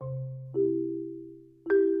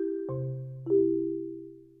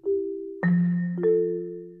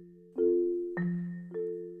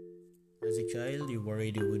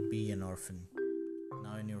said you would be an orphan.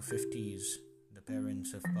 Now in your 50s, the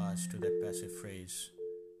parents have passed to that passive phrase,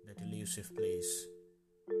 that elusive place.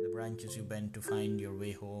 The branches you bent to find your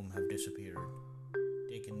way home have disappeared,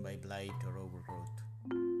 taken by blight or overgrowth.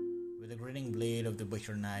 With the grinning blade of the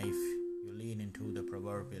butcher knife, you lean into the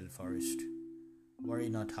proverbial forest. Worry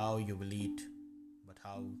not how you will eat, but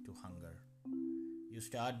how to hunger. You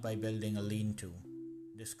start by building a lean-to.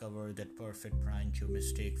 Discover that perfect branch you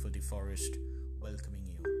mistake for the forest welcoming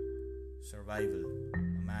you. Survival,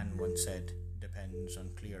 a man once said, depends on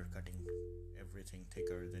clear cutting everything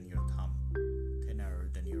thicker than your thumb, thinner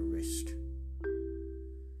than your wrist.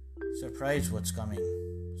 Surprise what's coming,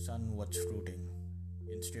 sun what's fruiting.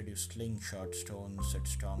 Instead you slingshot stones at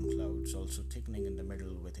storm clouds, also thickening in the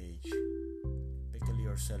middle with age. Pickle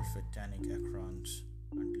yourself with tannic acrons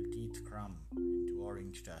until teeth crumb into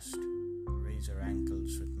orange dust. Razor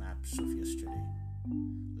ankles with maps of yesterday.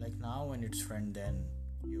 Like now and its friend then,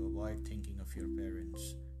 you avoid thinking of your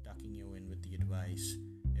parents, tucking you in with the advice,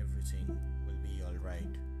 everything will be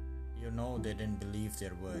alright. You know they didn't believe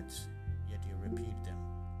their words, yet you repeat them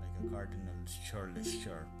like a cardinal's churlish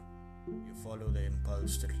chirp. You follow the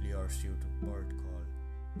impulse that lures you to bird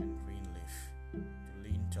call and green leaf, to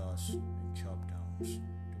lean toss and chop downs,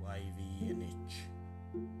 to ivy and itch.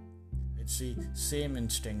 It's the same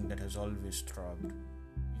instinct that has always throbbed.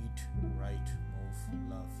 Eat, write, move,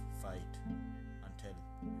 love, fight, until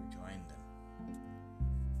you join them.